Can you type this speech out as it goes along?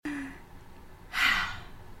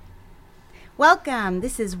Welcome.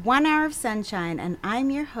 This is 1 Hour of Sunshine, and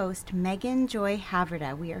I'm your host, Megan Joy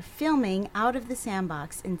Haverda. We are filming out of the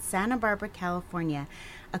Sandbox in Santa Barbara, California,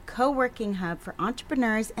 a co-working hub for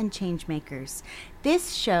entrepreneurs and changemakers.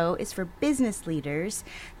 This show is for business leaders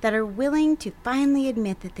that are willing to finally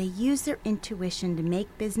admit that they use their intuition to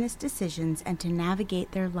make business decisions and to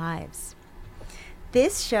navigate their lives.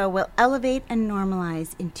 This show will elevate and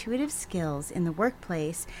normalize intuitive skills in the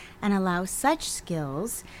workplace and allow such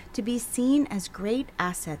skills to be seen as great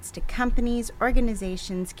assets to companies,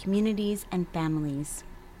 organizations, communities, and families.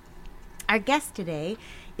 Our guest today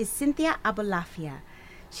is Cynthia Abolafia.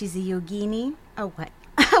 She's a yogini, a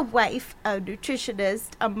wife, a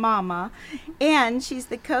nutritionist, a mama, and she's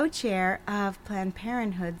the co-chair of Planned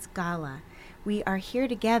Parenthood's Gala. We are here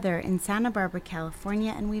together in Santa Barbara,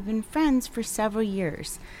 California, and we've been friends for several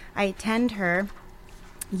years. I attend her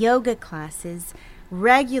yoga classes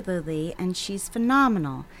regularly, and she's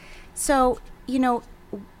phenomenal. So,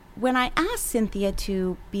 when I asked Cynthia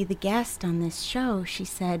to be the guest on this show, she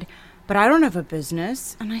said, "But I don't have a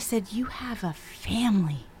business." And I said, "You have a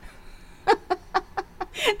family."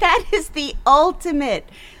 That is the ultimate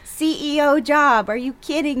CEO job. Are you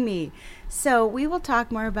kidding me? So we will talk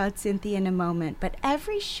more about Cynthia in a moment, but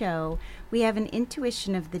every show we have an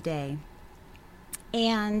intuition of the day.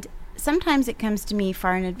 And sometimes it comes to me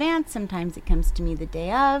far in advance, sometimes it comes to me the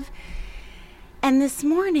day of. And this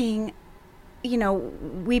morning,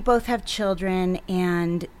 we both have children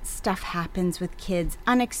and stuff happens with kids,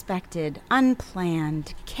 unexpected,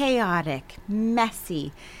 unplanned, chaotic,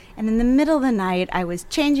 messy. And in the middle of the night, I was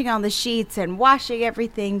changing all the sheets and washing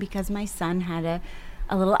everything because my son had a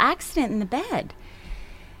little accident in the bed.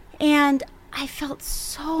 And I felt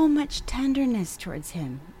so much tenderness towards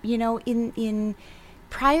him. In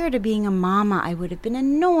prior to being a mama, I would have been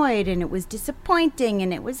annoyed, and it was disappointing,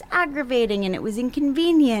 and it was aggravating, and it was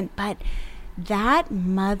inconvenient. But that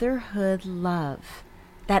motherhood love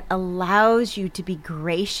that allows you to be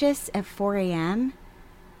gracious at 4 a.m.,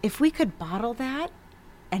 if we could bottle that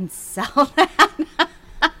and sell that.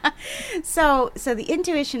 So the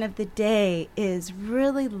intuition of the day is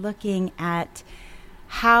really looking at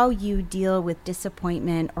how you deal with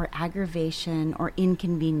disappointment or aggravation or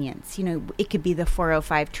inconvenience. It could be the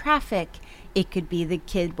 405 traffic. It could be the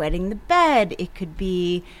kid wetting the bed. It could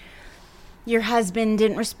be your husband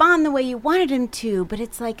didn't respond the way you wanted him to. But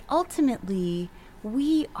it's like ultimately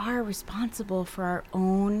we are responsible for our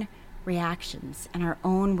own reactions and our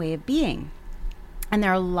own way of being. And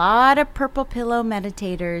there are a lot of purple pillow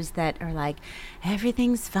meditators that are like,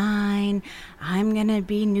 everything's fine. I'm going to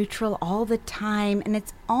be neutral all the time. And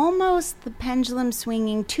it's almost the pendulum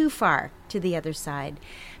swinging too far to the other side.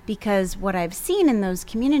 Because what I've seen in those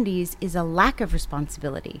communities is a lack of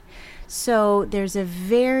responsibility. So there's a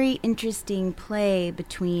very interesting play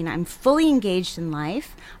between I'm fully engaged in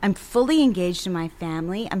life, I'm fully engaged in my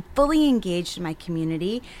family, I'm fully engaged in my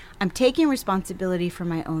community, I'm taking responsibility for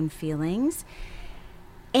my own feelings.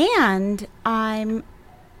 And I'm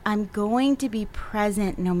going to be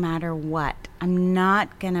present no matter what. I'm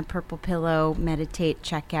not going to purple pillow, meditate,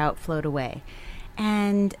 check out, float away.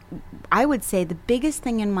 And I would say the biggest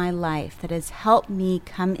thing in my life that has helped me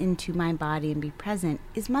come into my body and be present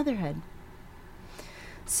is motherhood.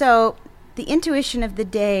 So the intuition of the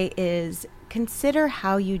day is consider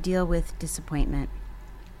how you deal with disappointment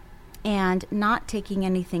and not taking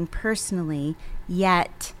anything personally,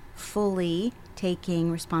 yet fully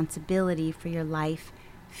taking responsibility for your life,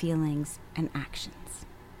 feelings, and actions.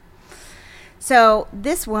 So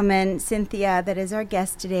this woman, Cynthia, that is our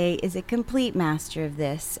guest today, is a complete master of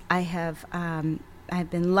this. I've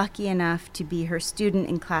been lucky enough to be her student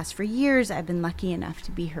in class for years. I've been lucky enough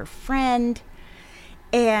to be her friend.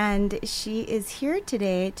 And she is here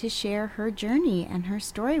today to share her journey and her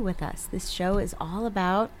story with us. This show is all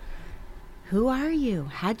about who are you?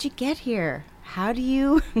 How'd you get here? How do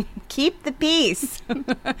you keep the peace?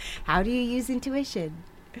 How do you use intuition?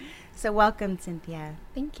 So welcome, Cynthia.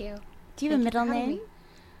 Thank you. Do you have a middle name?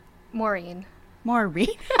 Maureen.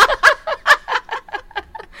 Maureen.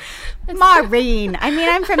 Maureen. I mean,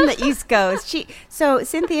 I'm from the East Coast. So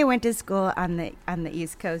Cynthia went to school on the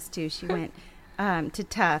East Coast too. She went to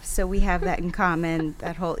Tufts, so we have that in common,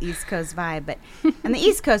 that whole East Coast vibe. But on the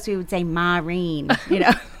East Coast, we would say Maureen,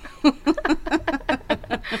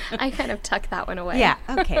 I kind of tucked that one away. Yeah,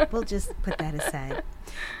 okay. We'll just put that aside.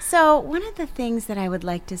 So one of the things that I would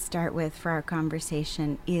like to start with for our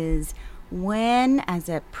conversation is when,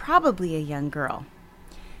 as probably a young girl,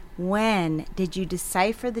 when did you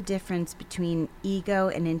decipher the difference between ego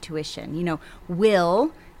and intuition?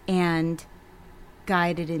 Will and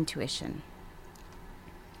guided intuition.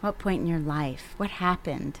 What point in your life? What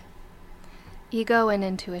happened? Ego and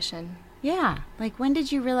intuition. Yeah. Like, when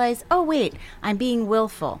did you realize, oh, wait, I'm being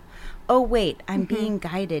willful. Oh, wait, I'm being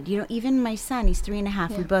guided. You know, even my son, he's 3.5.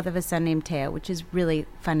 Yeah. We both have a son named Teo, which is really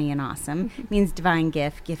funny and awesome. Means divine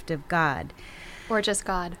gift, gift of God. Or just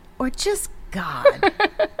God. Or just God.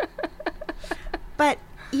 But,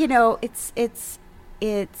 you know, it's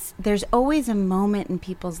there's always a moment in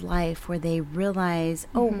people's life where they realize,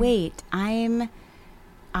 oh, wait, I'm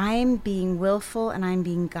being willful and I'm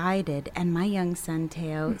being guided. And my young son,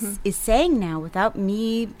 Teo, is saying now, without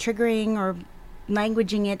me triggering or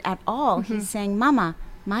languaging it at all, he's saying, Mama,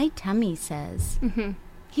 my tummy says.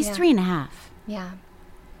 He's 3.5. Yeah.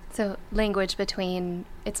 So language between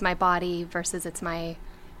it's my body versus it's my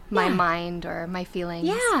mind or my feelings.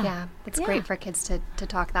 Yeah. Yeah. It's great for kids to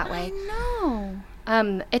talk that way. I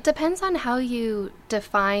know. It depends on how you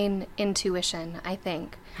define intuition, I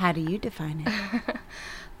think. How do you define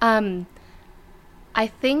it? I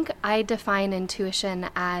think I define intuition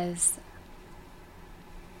as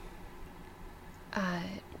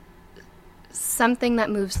something that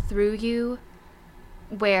moves through you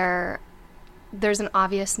where there's an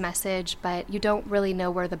obvious message, but you don't really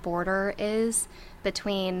know where the border is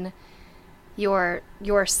between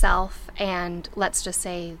yourself and, let's just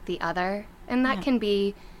say, the other. And that can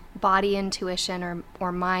be body intuition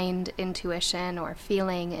or mind intuition or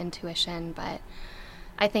feeling intuition, but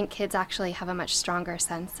I think kids actually have a much stronger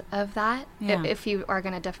sense of that. Yeah. If you are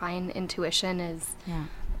going to define intuition as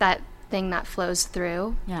that thing that flows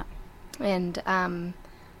through. Yeah. And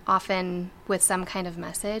often with some kind of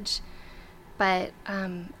message. But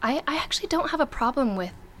I actually don't have a problem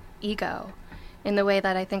with ego in the way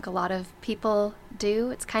that I think a lot of people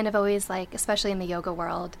do. It's kind of always like, especially in the yoga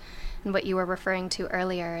world, and what you were referring to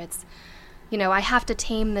earlier, it's, you know, I have to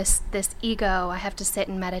tame this ego. I have to sit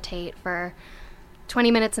and meditate for 20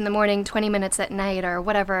 minutes in the morning, 20 minutes at night, or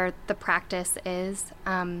whatever the practice is.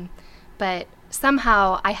 But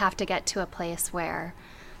somehow I have to get to a place where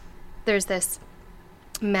there's this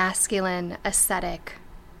masculine ascetic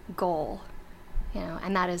goal, you know,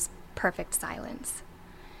 and that is perfect silence.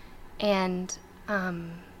 And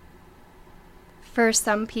for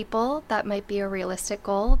some people, that might be a realistic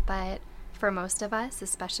goal, but for most of us,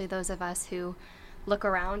 especially those of us who look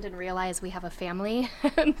around and realize we have a family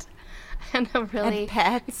and a really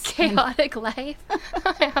chaotic life.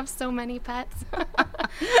 I have so many pets.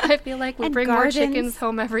 I feel like we bring more chickens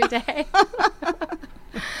home every day.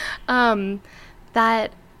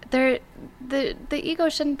 That the ego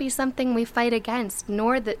shouldn't be something we fight against,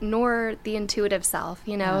 nor the intuitive self.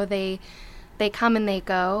 You know, they come and they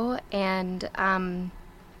go, and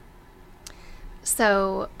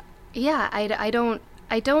so yeah, I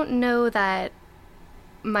don't know that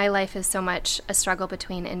my life is so much a struggle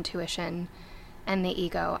between intuition and the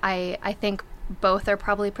ego. I think both are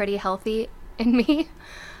probably pretty healthy in me.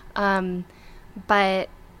 But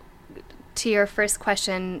to your first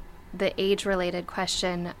question, the age-related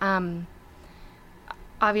question,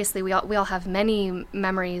 obviously we all have many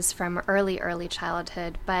memories from early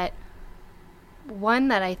childhood, but one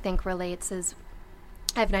that I think relates is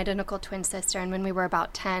I have an identical twin sister, and when we were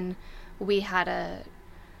about 10, we had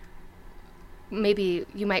maybe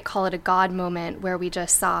you might call it a God moment where we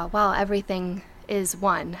just saw, wow, everything is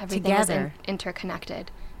one. Everything together. Is interconnected.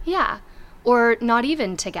 Yeah. Or not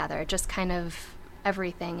even together, just kind of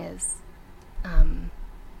everything is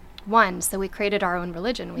one. So we created our own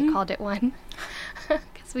religion. We called it One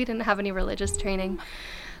because we didn't have any religious training.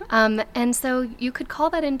 And so you could call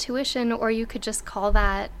that intuition, or you could just call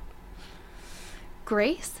that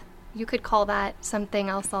grace. You could call that something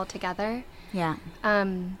else altogether. Yeah.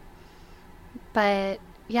 But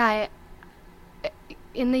yeah,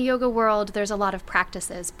 in the yoga world, there's a lot of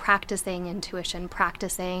practices, practicing intuition,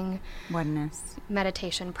 practicing oneness,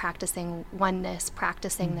 meditation, practicing oneness,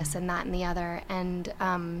 practicing this and that and the other.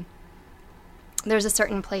 And there's a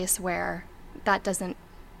certain place where that doesn't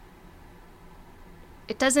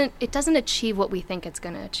achieve what we think it's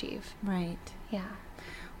going to achieve. Right. Yeah.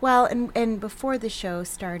 Well, and before the show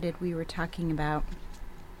started, we were talking about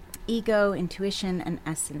ego, intuition, and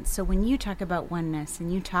essence. So when you talk about oneness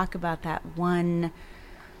and you talk about that one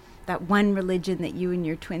religion that you and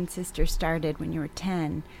your twin sister started when you were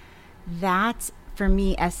 10, that's, for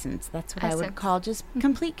me, essence. That's what I would call just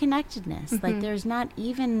complete connectedness. Like, there's not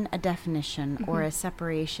even a definition or a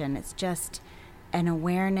separation. It's just an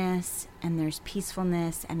awareness, and there's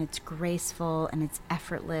peacefulness, and it's graceful, and it's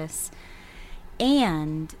effortless.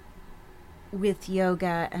 And with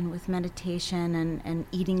yoga and with meditation and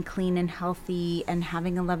eating clean and healthy and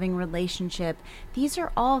having a loving relationship, these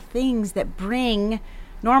are all things that bring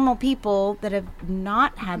normal people that have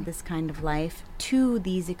not had this kind of life to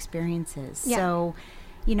these experiences. Yeah. So,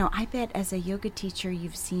 I bet as a yoga teacher,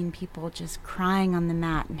 you've seen people just crying on the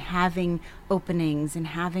mat and having openings and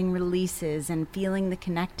having releases and feeling the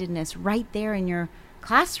connectedness right there in your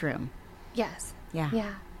classroom. Yes. Yeah.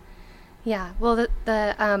 Yeah. Yeah. Well,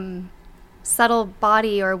 the subtle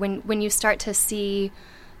body, or when you start to see,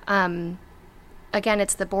 again,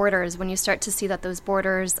 it's the borders. When you start to see that those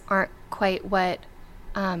borders aren't quite what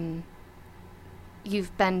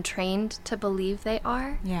you've been trained to believe they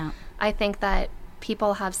are. Yeah. I think that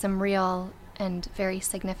people have some real and very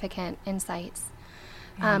significant insights.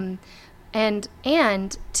 Yeah.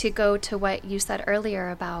 And to go to what you said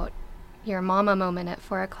earlier about your mama moment at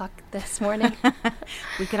 4:00 this morning.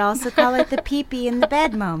 We could also call it the pee-pee in the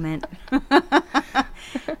bed moment.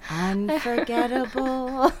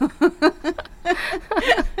 Unforgettable.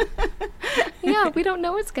 Yeah, we don't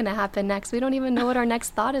know what's going to happen next. We don't even know what our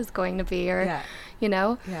next thought is going to be, or,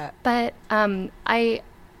 Yeah. But don't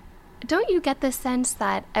you get the sense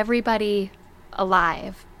that everybody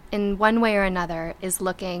alive, in one way or another, is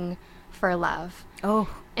looking for love? Oh.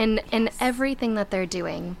 In everything that they're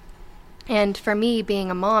doing. And for me,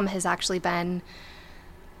 being a mom has actually been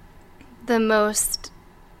the most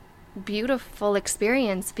beautiful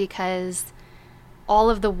experience, because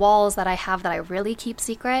all of the walls that I have that I really keep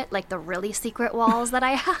secret, like the really secret walls that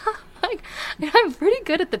I have, like, I'm pretty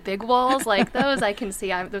good at the big walls, like those I can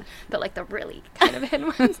see, but like the really kind of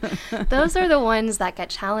hidden ones, those are the ones that get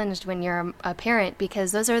challenged when you're a parent,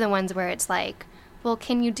 because those are the ones where it's like, well,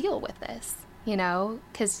 can you deal with this?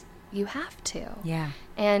 Because you have to. Yeah.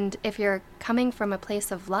 And if you're coming from a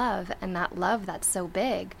place of love, and that love that's so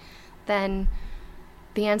big, then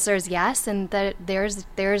the answer is yes, and there's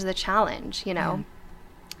the challenge, Yeah.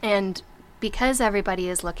 And because everybody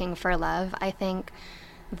is looking for love, I think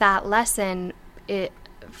that lesson,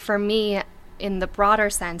 for me, in the broader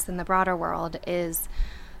sense, in the broader world, is,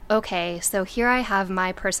 okay, so here I have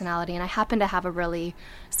my personality, and I happen to have a really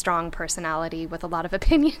strong personality with a lot of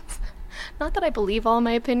opinions. Not that I believe all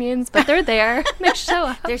my opinions, but they're there. They show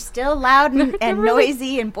up. They're still loud and really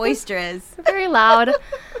noisy and boisterous. Very loud.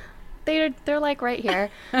 They're like right here.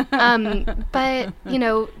 But,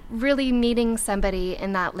 really meeting somebody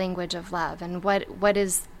in that language of love, and what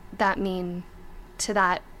does that mean to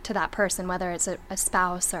that person, whether it's a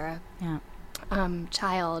spouse or a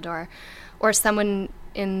child or someone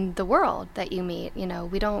in the world that you meet.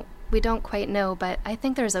 We don't quite know, but I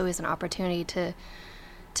think there's always an opportunity to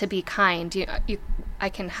be kind. I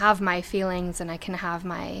can have my feelings, and I can have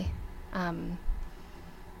my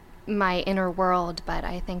my inner world, but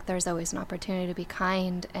I think there's always an opportunity to be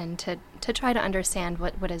kind, and to try to understand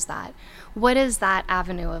what is that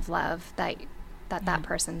avenue of love that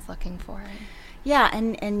person's looking for. Yeah,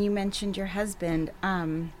 and you mentioned your husband.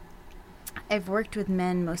 I've worked with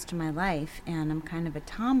men most of my life, and I'm kind of a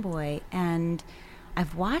tomboy, and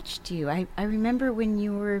I've watched you. I remember when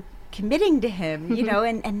you were committing to him,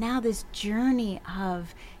 and now this journey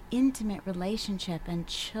of intimate relationship and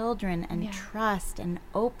children and trust and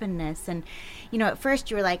openness. And, at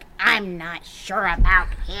first you were like, I'm not sure about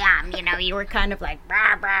him. You were kind of like,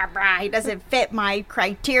 brah, brah, brah. He doesn't fit my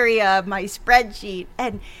criteria of my spreadsheet.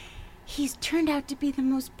 And he's turned out to be the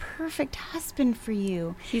most perfect husband for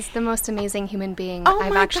you. He's the most amazing human being Oh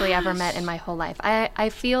I've my actually ever gosh. met in my whole life. I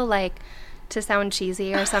feel like, to sound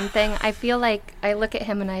cheesy or something, I feel like I look at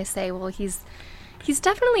him and I say, well, he's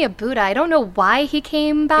definitely a Buddha. I don't know why he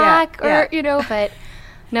came back, but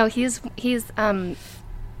no, he's on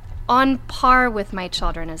par with my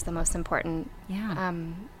children as the most important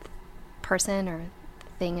person or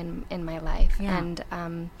thing in my life. Yeah. And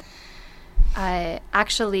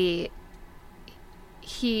actually,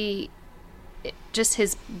 just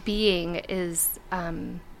his being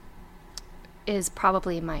is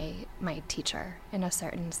probably my teacher in a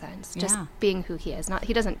certain sense, just being who he is.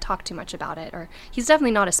 He doesn't talk too much about it, or he's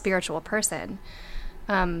definitely not a spiritual person,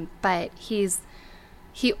 but he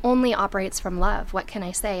only operates from love. What can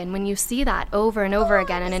I say? And when you see that over and over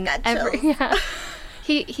again, and in every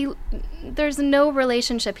he there's no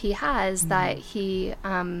relationship he has that he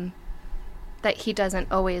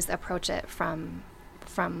doesn't always approach it from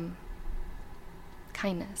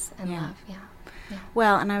kindness and love. Yeah.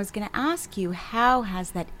 Well, and I was going to ask you, how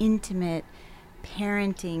has that intimate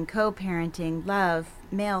parenting, co-parenting, love,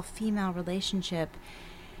 male-female relationship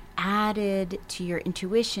added to your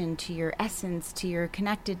intuition, to your essence, to your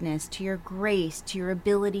connectedness, to your grace, to your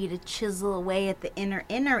ability to chisel away at the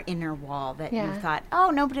inner wall that you thought, oh,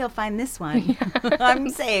 nobody will find this one. I'm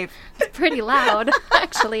safe. It's pretty loud,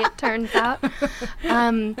 actually, it turns out.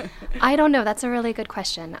 I don't know. That's a really good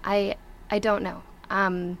question. I don't know.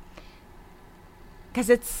 Because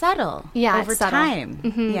it's subtle over it's subtle. time.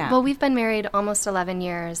 Mm-hmm. Yeah. Well, we've been married almost 11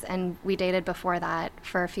 years, and we dated before that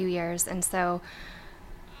for a few years. And so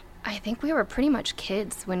I think we were pretty much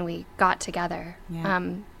kids when we got together.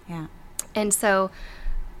 Yeah. And so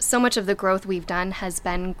much of the growth we've done has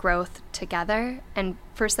been growth together. And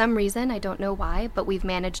for some reason, I don't know why, but we've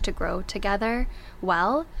managed to grow together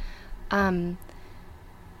well.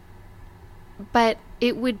 But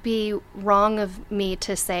it would be wrong of me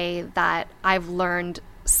to say that I've learned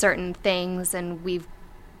certain things and we've,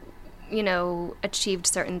 achieved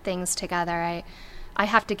certain things together. I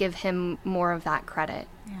have to give him more of that credit,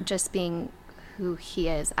 just being who he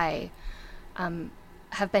is. I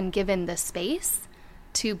have been given the space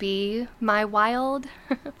to be my wild,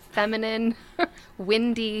 feminine,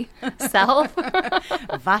 windy self.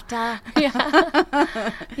 Vata.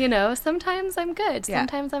 Yeah. Sometimes I'm good.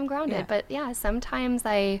 Sometimes I'm grounded. But sometimes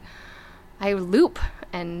I loop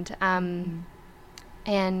and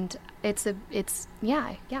it's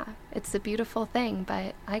a beautiful thing,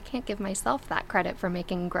 but I can't give myself that credit for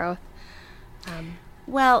making growth.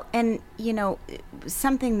 Well, and,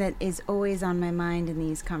 something that is always on my mind in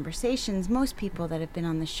these conversations, most people that have been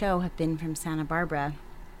on the show have been from Santa Barbara.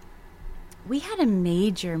 We had a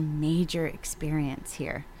major, major experience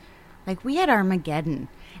here. Like, we had Armageddon.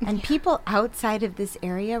 And people outside of this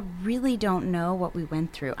area really don't know what we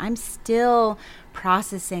went through. I'm still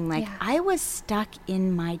processing. I was stuck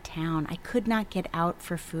in my town. I could not get out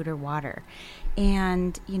for food or water.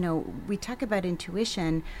 And, we talk about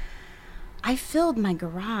intuition. I filled my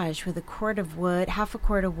garage with half a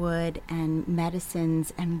quart of wood and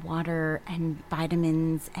medicines and water and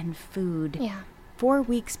vitamins and food 4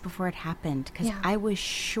 weeks before it happened because I was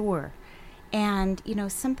sure. And,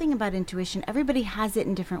 something about intuition, everybody has it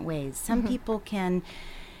in different ways. Some people can,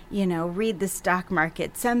 read the stock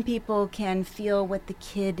market. Some people can feel what the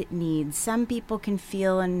kid needs. Some people can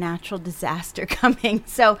feel a natural disaster coming.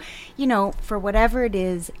 So, for whatever it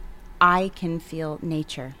is, I can feel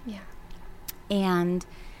nature. Yeah. And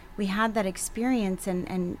we had that experience,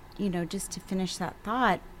 and just to finish that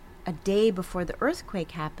thought, a day before the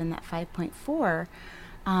earthquake happened, that 5.4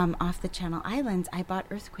 off the Channel Islands, I bought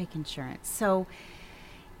earthquake insurance. So,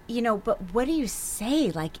 but what do you say?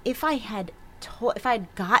 Like, if I had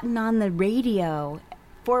gotten on the radio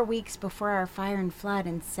 4 weeks before our fire and flood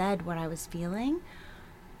and said what I was feeling,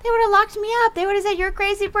 they would have locked me up. They would have said, "You're a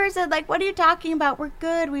crazy person. Like, what are you talking about? We're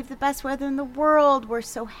good. We have the best weather in the world. We're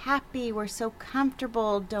so happy. We're so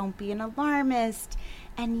comfortable. Don't be an alarmist."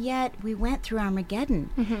 And yet we went through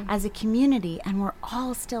Armageddon as a community, and we're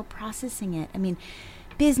all still processing it. I mean,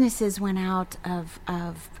 businesses went out of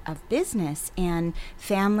business, and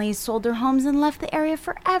families sold their homes and left the area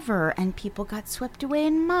forever, and people got swept away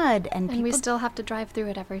in mud. And we still have to drive through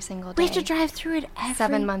it every single day. We have to drive through it every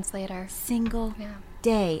 7 months later. Single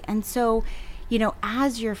day. And so,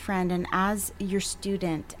 as your friend and as your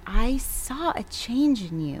student, I saw a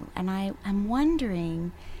change in you, and I'm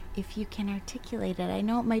wondering if you can articulate it. I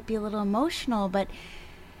know it might be a little emotional, but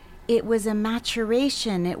it was a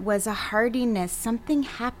maturation. It was a hardiness. Something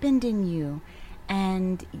happened in you,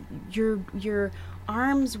 and your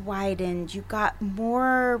arms widened. You got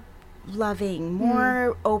more loving,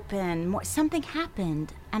 more open, something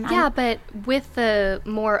happened. And but with the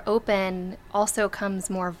more open also comes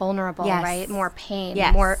more vulnerable, right? More pain,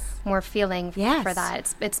 more feeling for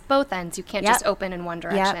that. It's both ends. You can't just open in one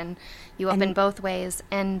direction. You open both ways.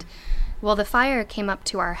 And the fire came up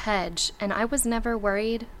to our hedge, and I was never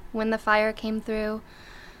worried when the fire came through.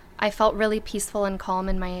 I felt really peaceful and calm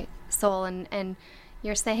in my soul. And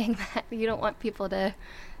you're saying that you don't want people to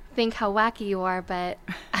think how wacky you are, but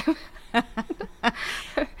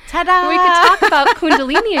ta-da! We could talk about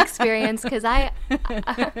Kundalini experience, because I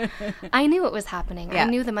knew it was happening. I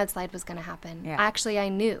knew the mudslide was going to happen. Actually, I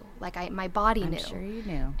knew. My body knew. I'm sure you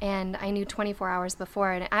knew. And I knew 24 hours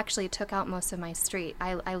before, and it actually took out most of my street.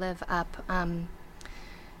 I live up.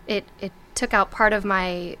 It took out part of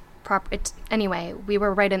my property. Anyway, we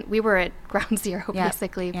were at ground zero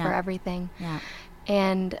basically for everything. Yeah.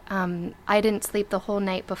 And I didn't sleep the whole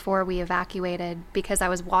night before we evacuated, because I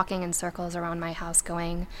was walking in circles around my house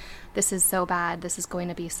going, this is so bad. This is going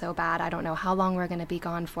to be so bad. I don't know how long we're going to be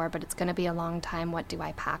gone for, but it's going to be a long time. What do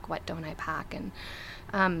I pack? What don't I pack? And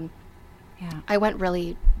I went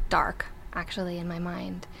really dark, actually, in my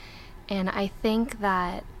mind. And I think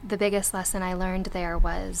that the biggest lesson I learned there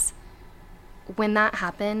was, when that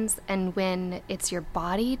happens and when it's your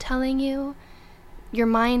body telling you,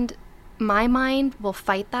 my mind will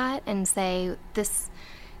fight that and say,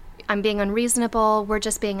 I'm being unreasonable. We're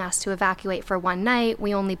just being asked to evacuate for one night.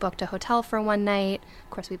 We only booked a hotel for one night.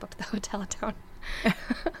 Of course, we booked the hotel down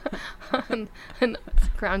And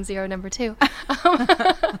ground zero number 2.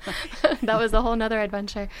 That was a whole nother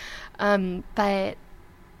adventure. But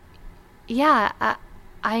yeah,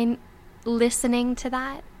 I listening to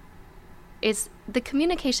that is, the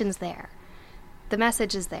communication's there. The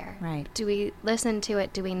message is there. Right. Do we listen to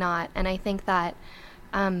it? Do we not? And I think that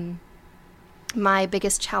my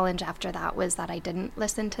biggest challenge after that was that I didn't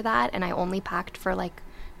listen to that, and I only packed for like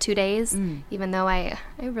 2 days, even though I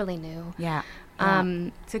really knew. Yeah.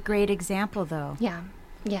 It's a great example, though. Yeah.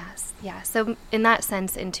 Yes. Yeah. So in that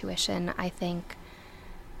sense, intuition, I think,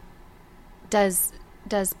 does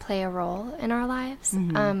play a role in our lives.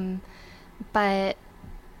 But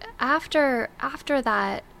after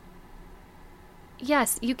that,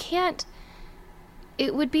 yes, you can't.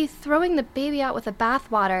 It would be throwing the baby out with the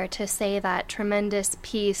bathwater to say that tremendous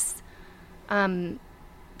peace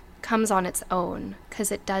comes on its own,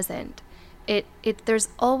 because it doesn't. There's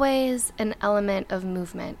always an element of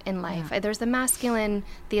movement in life. Yeah. There's the masculine,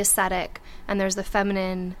 the ascetic, and there's the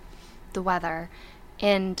feminine, the weather,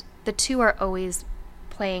 and the two are always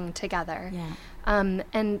playing together. Yeah.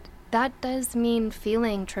 And that does mean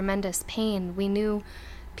feeling tremendous pain. We knew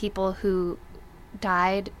people who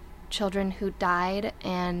died, children who died,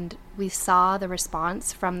 and we saw the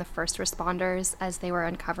response from the first responders as they were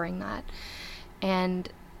uncovering that. And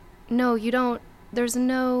no, you don't, there's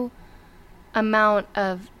no amount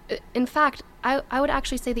of, in fact, I would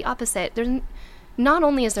actually say the opposite. There's not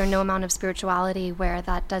only is there no amount of spirituality where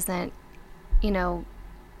that doesn't,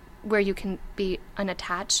 where you can be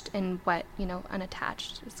unattached, and what,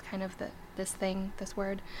 unattached is kind of this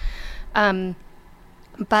word.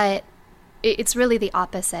 But it's really the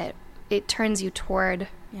opposite. It turns you toward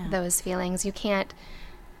those feelings. You can't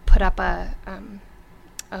put up a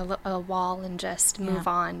wall and just move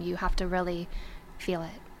on. You have to really feel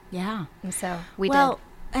it. Yeah. And so we did. Well,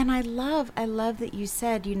 and I love that you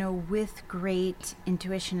said, with great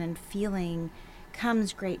intuition and feeling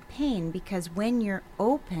comes great pain, because when you're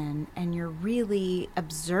open and you're really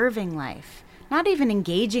observing life, not even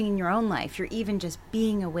engaging in your own life, you're even just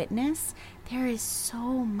being a witness, there is so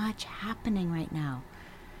much happening right now.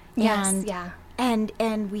 Yes,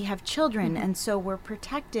 And we have children, and so we're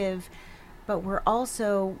protective, but we're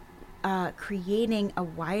also creating a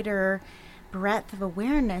wider breadth of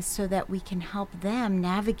awareness so that we can help them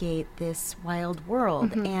navigate this wild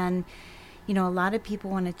world. And a lot of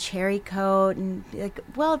people want to cherry coat and be like,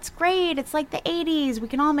 well, it's great, it's like the 80s, we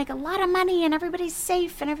can all make a lot of money and everybody's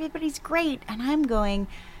safe and everybody's great. And I'm going,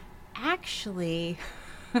 actually...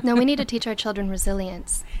 No, we need to teach our children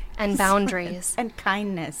resilience and boundaries. And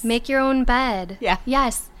kindness. Make your own bed. Yeah.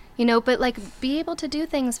 Yes. But be able to do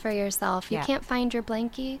things for yourself. You can't find your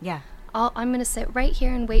blankie. Yeah. I'm going to sit right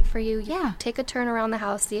here and wait for you. Yeah. Take a turn around the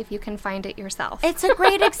house, see if you can find it yourself. It's a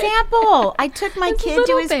great example. I took my kid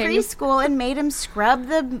to his preschool and made him scrub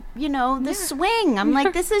the swing. I'm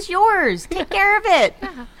like, this is yours. Take care of it.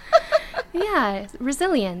 Yeah.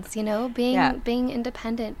 Resilience, being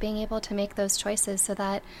independent, being able to make those choices so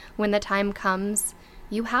that when the time comes,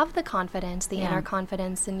 you have the confidence, the inner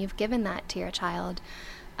confidence, and you've given that to your child,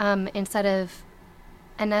 instead of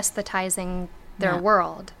anesthetizing their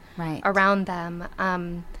world. Right. Around them.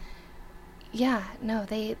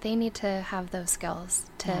 They need to have those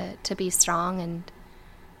skills to be strong and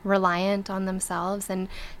reliant on themselves. And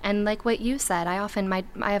like what you said, I have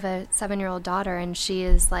a 7-year-old daughter, and she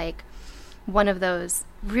is like one of those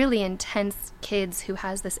really intense kids who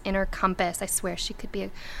has this inner compass. I swear she could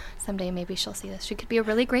be someday, maybe she'll see this, she could be a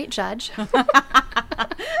really great judge.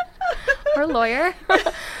 Or lawyer,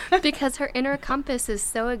 because her inner compass is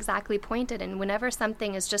so exactly pointed, and whenever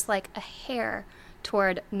something is just like a hair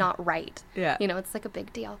toward not right, it's like a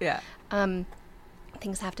big deal.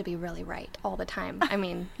 Things have to be really right all the time. I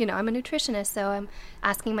mean, I'm a nutritionist, so I'm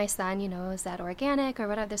asking my son, is that organic or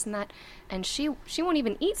whatever, this and that, and she won't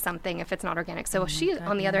even eat something if it's not organic. So she's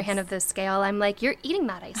on the other hand of the scale. I'm like, you're eating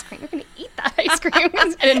that ice cream. You're going to eat that ice cream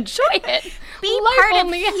and enjoy it. Be Life part of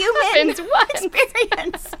only human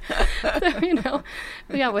experience.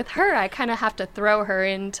 So, with her, I kind of have to throw her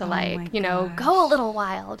into go a little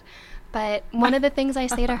wild. But one of the things I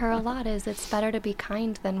say to her a lot is, it's better to be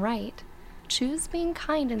kind than right. Choose being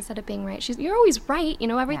kind instead of being right. You're always right.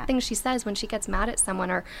 Everything she says when she gets mad at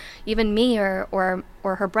someone, or even me or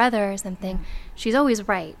her brother or something, she's always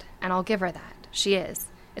right. And I'll give her that. She is.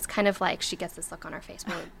 It's kind of like she gets this look on her face.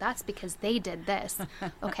 Well, that's because they did this.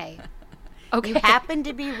 Okay. You happen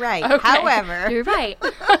to be right. Okay. However. You're right.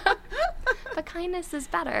 But kindness is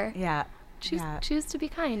better. Yeah. Choose to be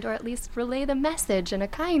kind, or at least relay the message in a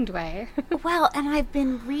kind way. Well, and I've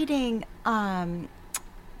been reading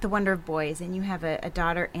The Wonder of Boys, and you have a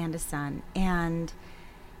daughter and a son. And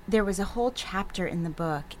there was a whole chapter in the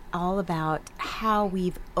book all about how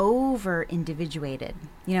we've over-individuated.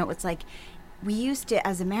 You know, it's like we used to,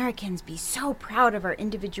 as Americans, be so proud of our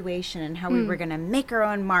individuation and how we were going to make our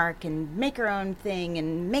own mark and make our own thing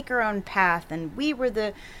and make our own path. And we were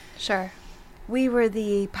the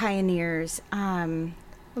pioneers. Well,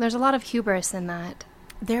 there's a lot of hubris in that.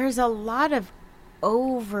 There's a lot of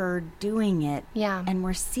overdoing it. Yeah. And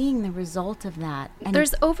we're seeing the result of that. And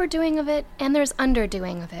there's overdoing of it and there's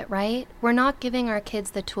underdoing of it, right? We're not giving our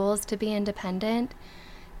kids the tools to be independent.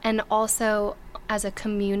 And also, as a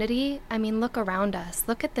community, I mean, look around us.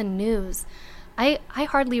 Look at the news. I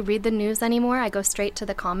hardly read the news anymore. I go straight to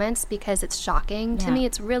the comments because it's shocking to me.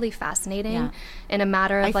 It's really fascinating in a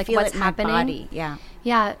matter of like what's happening. My body. Yeah.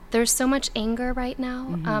 Yeah. There's so much anger right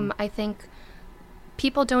now. I think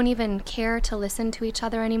people don't even care to listen to each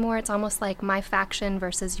other anymore. It's almost like my faction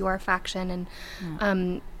versus your faction.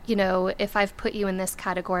 And, you know, if I've put you in this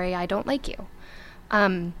category, I don't like you.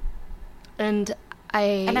 And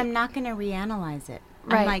I'm not going to reanalyze it.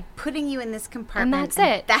 Right. I'm like putting you in this compartment. And that's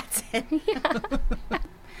it. That's it. Yeah.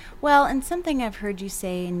 Well, and something I've heard you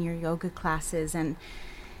say in your yoga classes, and,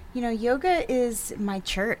 you know, yoga is my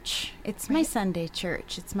church. It's my Sunday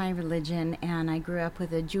church. It's my religion. And I grew up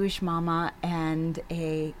with a Jewish mama and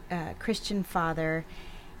a Christian father.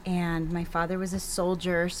 And my father was a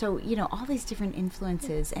soldier. So, you know, all these different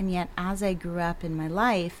influences. And yet, as I grew up in my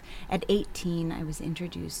life, at 18, I was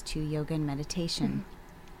introduced to yoga and meditation.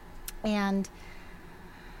 And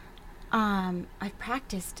I've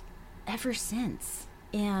practiced ever since.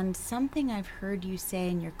 And something I've heard you say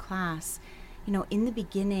in your class, you know, in the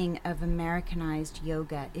beginning of Americanized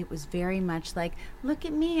yoga, it was very much like, look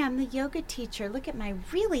at me, I'm the yoga teacher. Look at my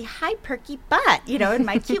really high perky butt, you know, and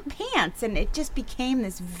my cute pants. And it just became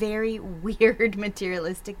this very weird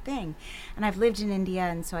materialistic thing. And I've lived in India,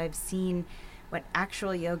 and so I've seen what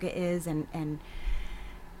actual yoga is. And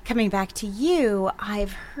coming back to you,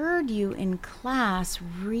 I've heard you in class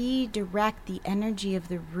redirect the energy of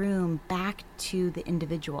the room back to the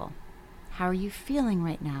individual. How are you feeling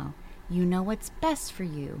right now? You know what's best for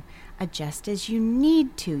you. Adjust as you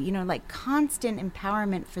need to. You know, like constant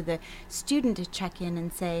empowerment for the student to check in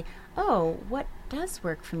and say, oh, what does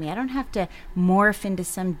work for me? I don't have to morph into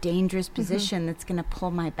some dangerous position that's going to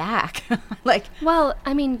pull my back. Well,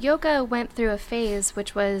 I mean, yoga went through a phase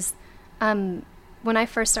which was when I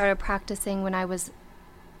first started practicing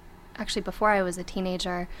before I was a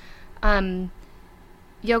teenager,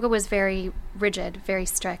 yoga was very rigid, very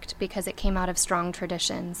strict, because it came out of strong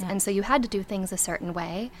traditions. Yeah. And so you had to do things a certain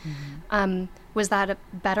way. Was that a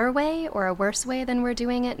better way or a worse way than we're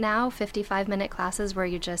doing it now? 55-minute classes where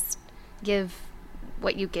you just give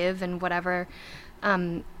what you give and whatever.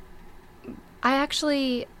 I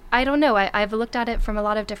don't know. I've looked at it from a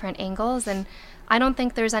lot of different angles, and I don't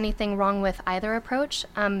think there's anything wrong with either approach.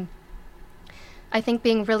 I think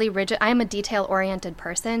being really rigid, I am a detail-oriented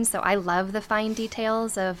person, so I love the fine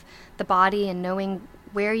details of the body and knowing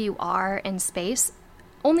where you are in space,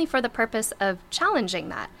 only for the purpose of challenging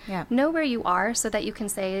that. Yeah. Know where you are so that you can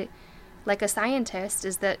say, like a scientist,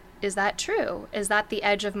 is that true? Is that the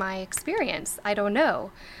edge of my experience? I don't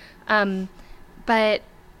know. But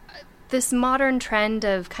this modern trend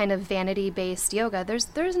of kind of vanity-based yoga,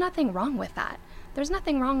 there's nothing wrong with that. There's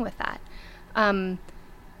nothing wrong with that.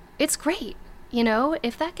 It's great. You know,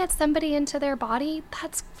 if that gets somebody into their body,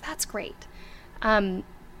 that's great. You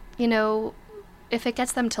know, if it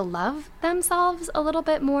gets them to love themselves a little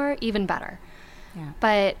bit more, even better. Yeah.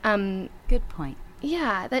 But good point.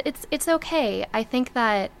 Yeah, that it's okay. I think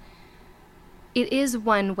that it is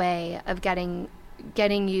one way of getting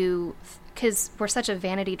you, because we're such a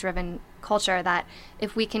vanity-driven culture, that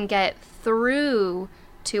if we can get through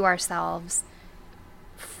to ourselves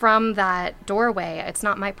from that doorway, it's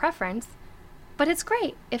not my preference, but it's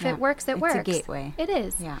great. If it works, it works. It's a gateway. It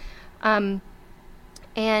is. Yeah.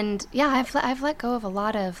 And yeah, I've let go of a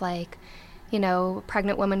lot of, like, you know,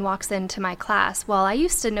 pregnant woman walks into my class. Well, I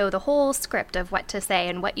used to know the whole script of what to say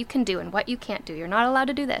and what you can do and what you can't do. You're not allowed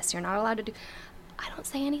to do this. You're not allowed to do. I don't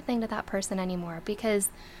say anything to that person anymore, because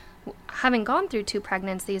having gone through 2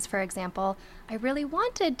 pregnancies, for example, I really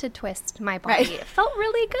wanted to twist my body. Right. It felt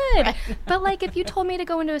really good. Right. But like, if you told me to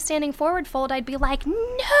go into a standing forward fold, I'd be like,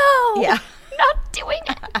 no, not doing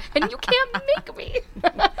it. And you can't make me.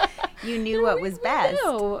 You knew what was best.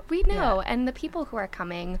 We know. Yeah. And the people who are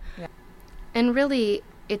coming, and really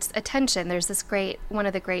it's attention. There's this one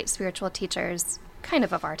of the great spiritual teachers kind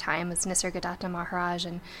of our time is Nisargadatta Maharaj,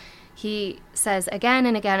 and he says again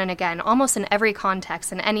and again and again, almost in every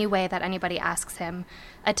context, in any way that anybody asks him,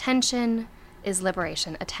 attention, is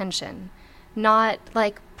liberation, attention. Not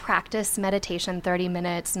like practice meditation 30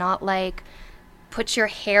 minutes, not like put your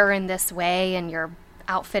hair in this way and your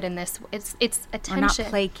outfit in this. It's attention. Or not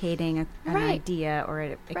placating an Right. idea or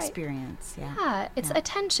an experience. Yeah. Yeah, it's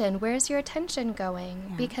attention. Where's your attention going?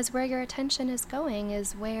 Yeah. Because where your attention is going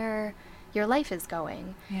is where your life is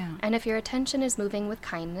going. Yeah. And if your attention is moving with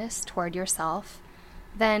kindness toward yourself,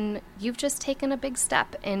 then you've just taken a big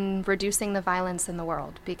step in reducing the violence in the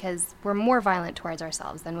world, because we're more violent towards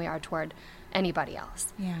ourselves than we are toward anybody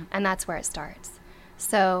else. Yeah. And that's where it starts.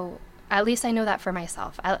 So at least I know that for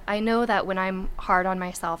myself. I know that when I'm hard on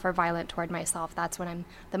myself or violent toward myself, that's when I'm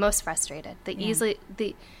the most frustrated.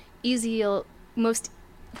 Most,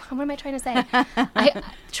 what am I trying to say? I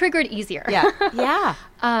triggered easier. Yeah. Yeah.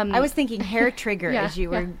 Um, I was thinking hair trigger yeah, as you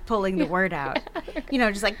were yeah. pulling the word out. You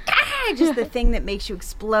know, just like, just the thing that makes you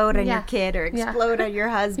explode on your Yeah. kid or Yeah. explode on your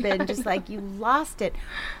husband, just like you lost it.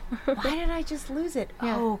 Why did I just lose it?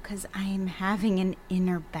 Yeah. Oh, because I'm having an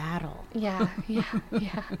inner battle. Yeah, yeah,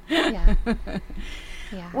 yeah, yeah,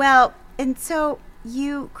 yeah. Well, and so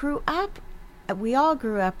you grew up, we all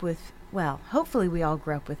grew up with, well, hopefully we all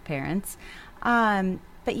grew up with parents,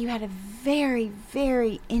 but you had a very,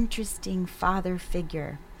 very interesting father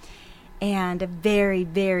figure and a very,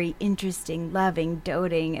 very interesting, loving,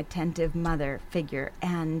 doting, attentive mother figure.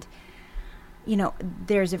 And, you know,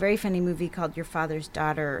 there's a very funny movie called Your Father's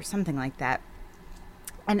Daughter or something like that.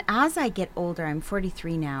 And as I get older, I'm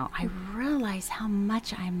 43 now, I realize how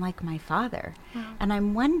much I'm like my father. Wow. And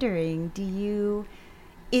I'm wondering,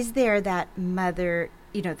 is there that mother,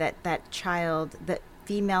 you know, that child, the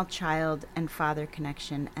female child and father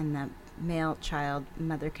connection and the male child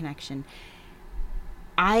mother connection?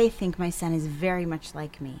 I think my son is very much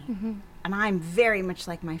like me. Mm-hmm. And I'm very much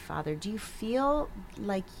like my father. Do you feel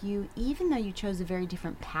like you, even though you chose a very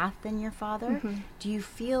different path than your father, do you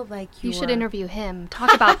feel like You should interview him.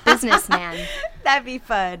 Talk about businessman. That'd be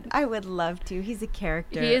fun. I would love to. He's a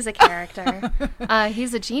character. He is a character.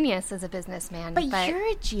 He's a genius as a businessman. But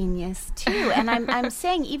you're a genius too. And I'm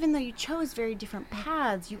saying, even though you chose very different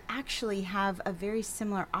paths, you actually have a very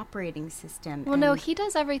similar operating system. Well, no, he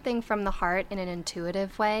does everything from the heart in an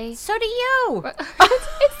intuitive way. So do you.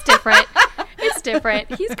 It's different. It's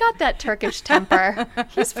different. He's got that Turkish temper.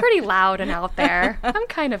 He's pretty loud and out there. I'm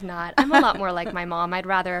kind of not. I'm a lot more like my mom. I'd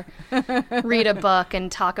rather read a book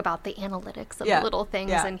and talk about the analytics of the little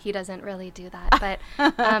things, and he doesn't really do that. But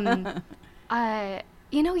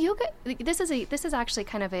you know, yoga. This is actually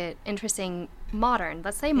kind of an interesting modern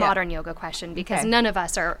yoga question, because none of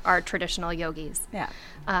us are traditional yogis. Yeah.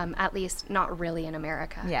 At least not really in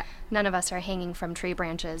America. Yeah. None of us are hanging from tree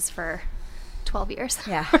branches for 12 years.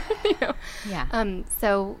 Yeah. You know? Yeah.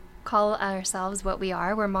 So call ourselves what we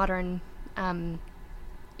are. We're modern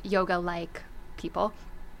yoga-like people.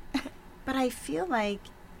 But I feel like,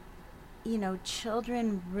 you know,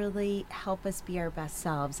 children really help us be our best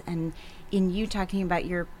selves. And in you talking about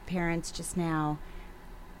your parents just now,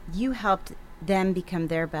 you helped them become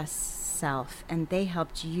their best self, and they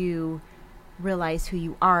helped you realize who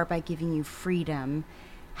you are by giving you freedom.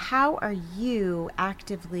 How are you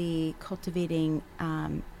actively cultivating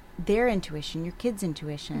their intuition, your kids'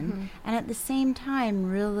 intuition, and at the same time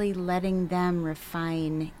really letting them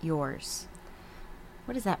refine yours?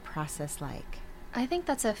 What is that process like? I think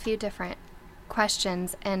that's a few different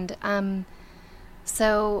questions. And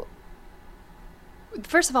so,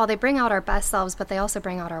 first of all, they bring out our best selves, but they also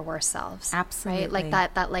bring out our worst selves. Absolutely. Right?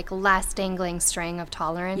 Like that like last dangling string of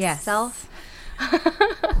tolerance self.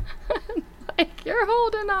 Like, you're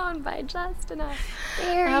holding on by just enough.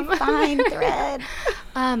 Very fine thread.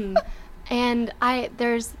 And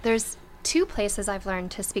there's two places I've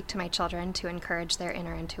learned to speak to my children to encourage their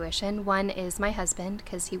inner intuition. One is my husband,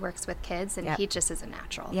 because he works with kids, and he just is a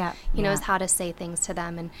natural. Yeah. He knows how to say things to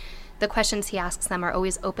them, and the questions he asks them are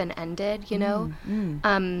always open-ended, you know?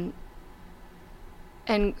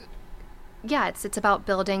 And yeah, it's about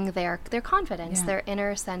building their confidence, their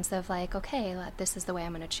inner sense of like, okay, this is the way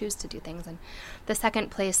I'm going to choose to do things. And the second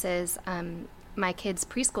place is my kid's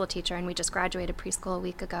preschool teacher, and we just graduated preschool a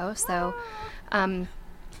week ago. So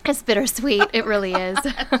it's bittersweet. It really is.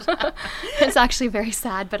 It's actually very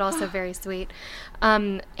sad, but also very sweet.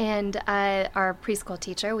 And our preschool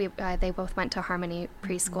teacher, they both went to Harmony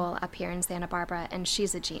Preschool up here in Santa Barbara, and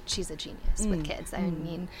she's a genius with kids. I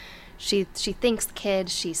mean, she thinks kid,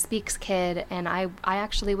 she speaks kid, and I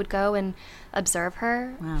actually would go and observe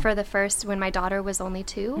her for the first, when my daughter was only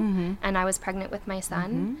 2, and I was pregnant with my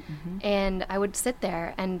son, and I would sit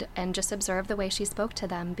there and just observe the way she spoke to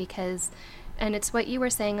them, because, and it's what you were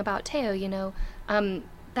saying about Teo, you know,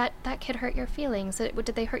 that kid hurt your feelings. Did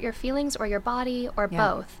they hurt your feelings or your body or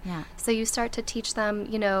both? Yeah. So you start to teach them,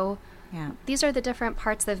 these are the different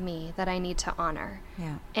parts of me that I need to honor.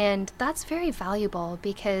 Yeah. And that's very valuable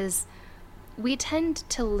because we tend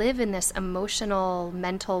to live in this emotional,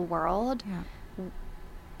 mental world,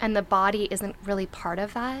 and the body isn't really part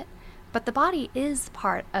of that. But the body is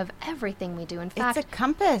part of everything we do. In fact, it's a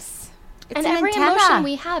compass. It's and an every antenna. emotion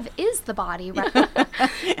we have is the body, right?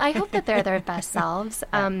 I hope that they're their best selves.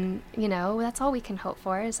 That's all we can hope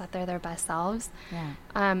for, is that they're their best selves.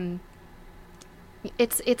 Yeah.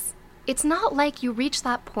 It's not like you reach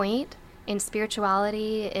that point in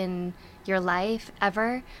spirituality in your life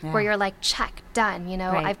ever where you're like, check, done.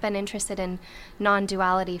 Right. I've been interested in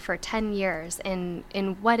non-duality for 10 years in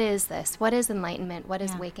what is this? What is enlightenment? What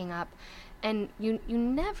is waking up? And you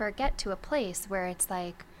never get to a place where it's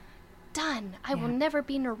like, done. I will never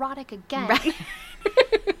be neurotic again. Right.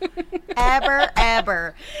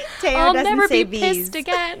 Ever. Teo I'll doesn't never say be bees. pissed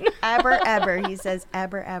again. Ever. He says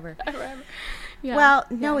ever. Yeah. Well,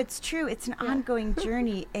 no, it's true. It's an ongoing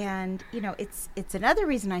journey, and it's another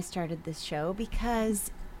reason I started this show, because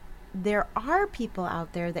there are people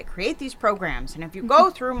out there that create these programs, and if you go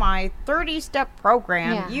through my 30-step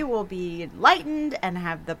program, you will be enlightened and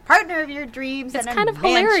have the partner of your dreams. It's and kind a of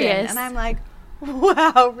mansion. hilarious. And I'm like,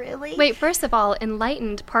 wow, really? Wait, first of all,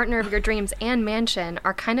 enlightened, partner of your dreams, and mansion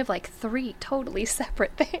are kind of like 3 totally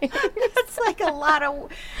separate things. That's like a lot of...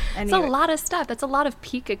 It's a lot of stuff. That's a lot of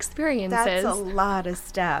peak experiences. That's a lot of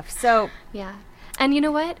stuff. So... Yeah. And you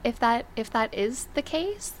know what? If that is the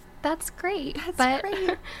case, that's great. That's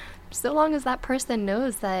great. So long as that person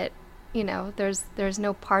knows that, there's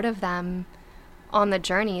no part of them on the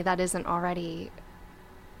journey that isn't already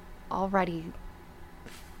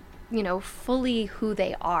fully who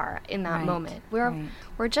they are in that moment.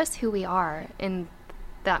 We're just who we are in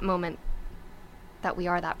that moment, that we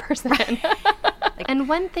are that person. And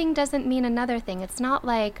one thing doesn't mean another thing. It's not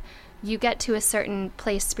like you get to a certain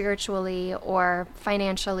place spiritually or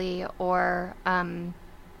financially or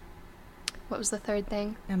what was the third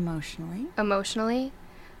thing? Emotionally.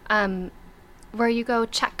 Where you go,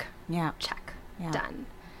 check. Yeah. Check. Yeah. Done.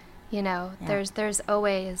 There's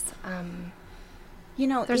always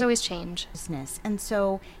there's always change. And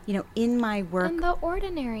so, in my work... And the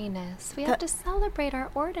ordinariness. We have to celebrate our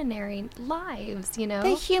ordinary lives,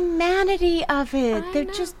 The humanity of it. I The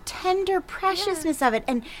know. just tender preciousness of it.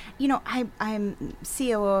 And, I'm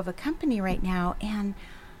COO of a company right now, and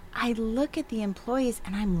I look at the employees,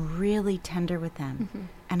 and I'm really tender with them. Mm-hmm.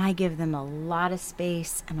 And I give them a lot of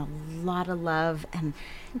space and a lot of love, and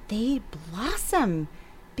they blossom.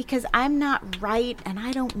 Because I'm not right, and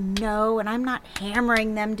I don't know, and I'm not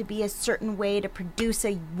hammering them to be a certain way to produce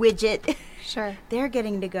a widget. Sure. They're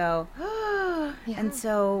getting to go, oh. Yeah. And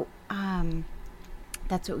so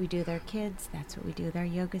that's what we do with our kids. That's what we do with our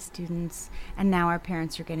yoga students. And now our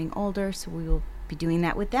parents are getting older, so we will be doing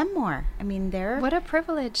that with them more. I mean, What a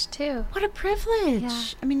privilege, too. What a privilege.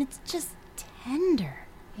 Yeah. I mean, it's just tender.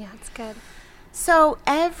 Yeah, it's good. So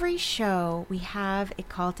every show we have a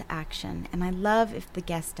call to action, and I love if the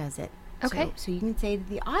guest does it. Okay. So you can say to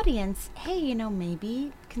the audience, hey,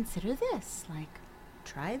 maybe consider this. Like,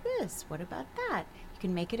 try this. What about that? You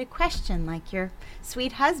can make it a question, like your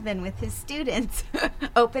sweet husband with his students,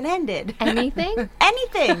 open-ended. Anything?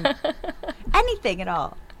 Anything. Anything at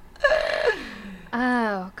all.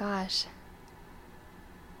 Oh, gosh.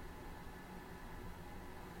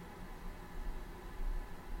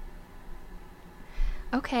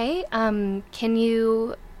 Okay, can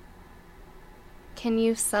you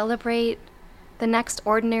celebrate the next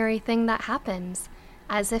ordinary thing that happens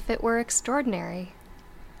as if it were extraordinary?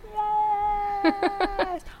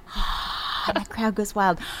 Yes. And the crowd goes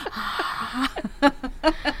wild.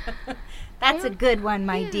 That's a good one,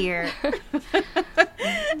 my dear.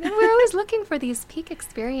 We're always looking for these peak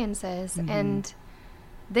experiences, and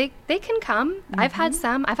they can come. I've had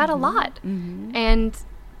some. I've had a lot. And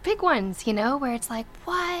big ones, where it's like,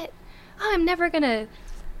 what? Oh, I'm never going to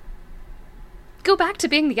go back to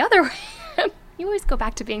being the other way. You always go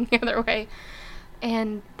back to being the other way.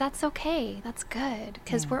 And that's okay. That's good.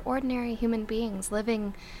 Because we're ordinary human beings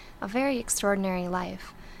living a very extraordinary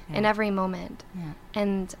life in every moment. Yeah.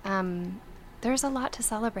 And there's a lot to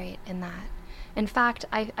celebrate in that. In fact,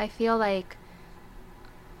 I feel like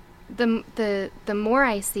the more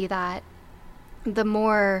I see that, the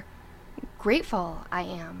more grateful I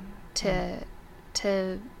am to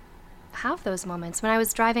have those moments. When I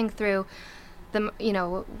was driving through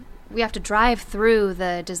we have to drive through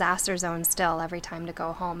the disaster zone still every time to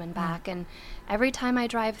go home and back. And every time I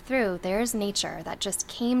drive through, there's nature that just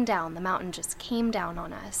came down. The mountain just came down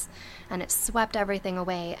on us, and it swept everything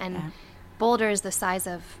away. And boulders the size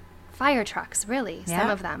of fire trucks, really, some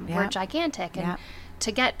of them were gigantic. And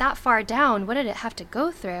to get that far down, what did it have to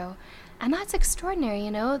go through? And that's extraordinary,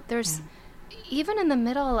 you know. There's, even in the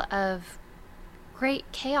middle of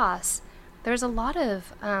great chaos, there's a lot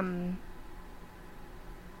of, I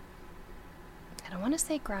don't want to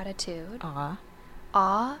say gratitude.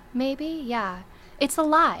 Awe, maybe, yeah. It's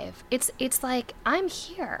alive. It's like, I'm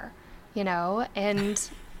here, you know, and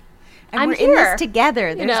I'm we're here, in this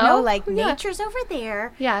together. There's no like, Yeah. nature's over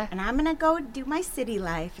there. Yeah. And I'm going to go do my city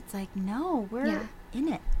life. It's like, no, we're in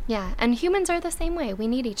it. Yeah, and humans are the same way. We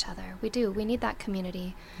need each other. We do. We need that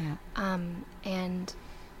community. Yeah. And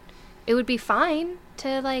it would be fine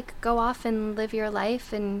to like go off and live your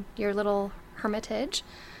life in your little hermitage.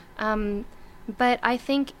 But I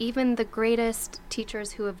think even the greatest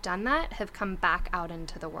teachers who have done that have come back out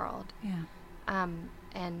into the world. Yeah.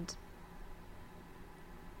 And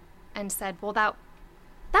said, well, that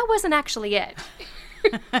wasn't actually it.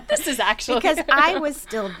 This is actually because I was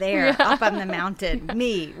still there up on the mountain,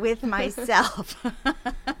 me with myself.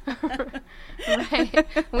 Right.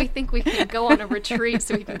 We think we can go on a retreat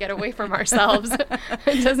so we can get away from ourselves.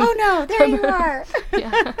 Oh no, there you are.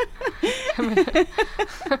 Yeah.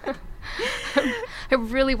 I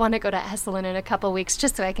really want to go to Esalen in a couple weeks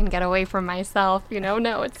just so I can get away from myself. You know,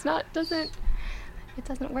 no, it doesn't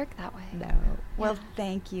work that way. No. Well,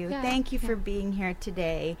 thank you. Yeah. Thank you for being here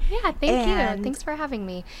today. Yeah, thank you. Thanks for having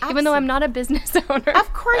me. Even though I'm not a business owner.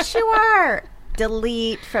 Of course you are.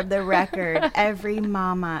 Delete from the record. Every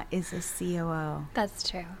mama is a COO. That's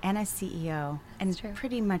true. And a CEO. And true.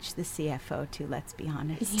 pretty much the CFO too, let's be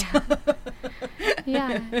honest.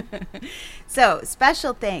 Yeah. So,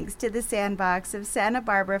 special thanks to the Sandbox of Santa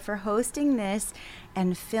Barbara for hosting this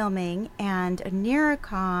and filming, and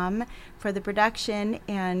Neracom for the production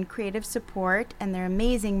and creative support and their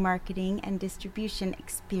amazing marketing and distribution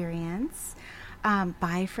experience.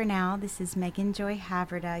 Bye for now. This is Megan Joy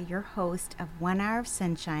Haverda, your host of 1 Hour of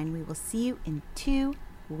Sunshine. We will see you in 2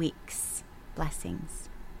 weeks. Blessings.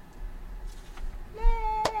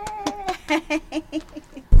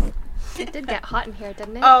 It did get hot in here,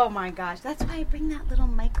 didn't it? Oh my gosh, that's why I bring that little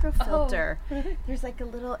micro filter. There's like a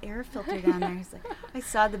little air filter down there. It's like, I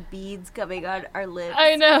saw the beads coming on our lips.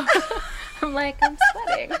 I know. I'm like, I'm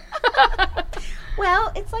sweating.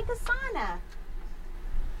 Well, it's like a sauna.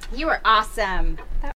 You are awesome.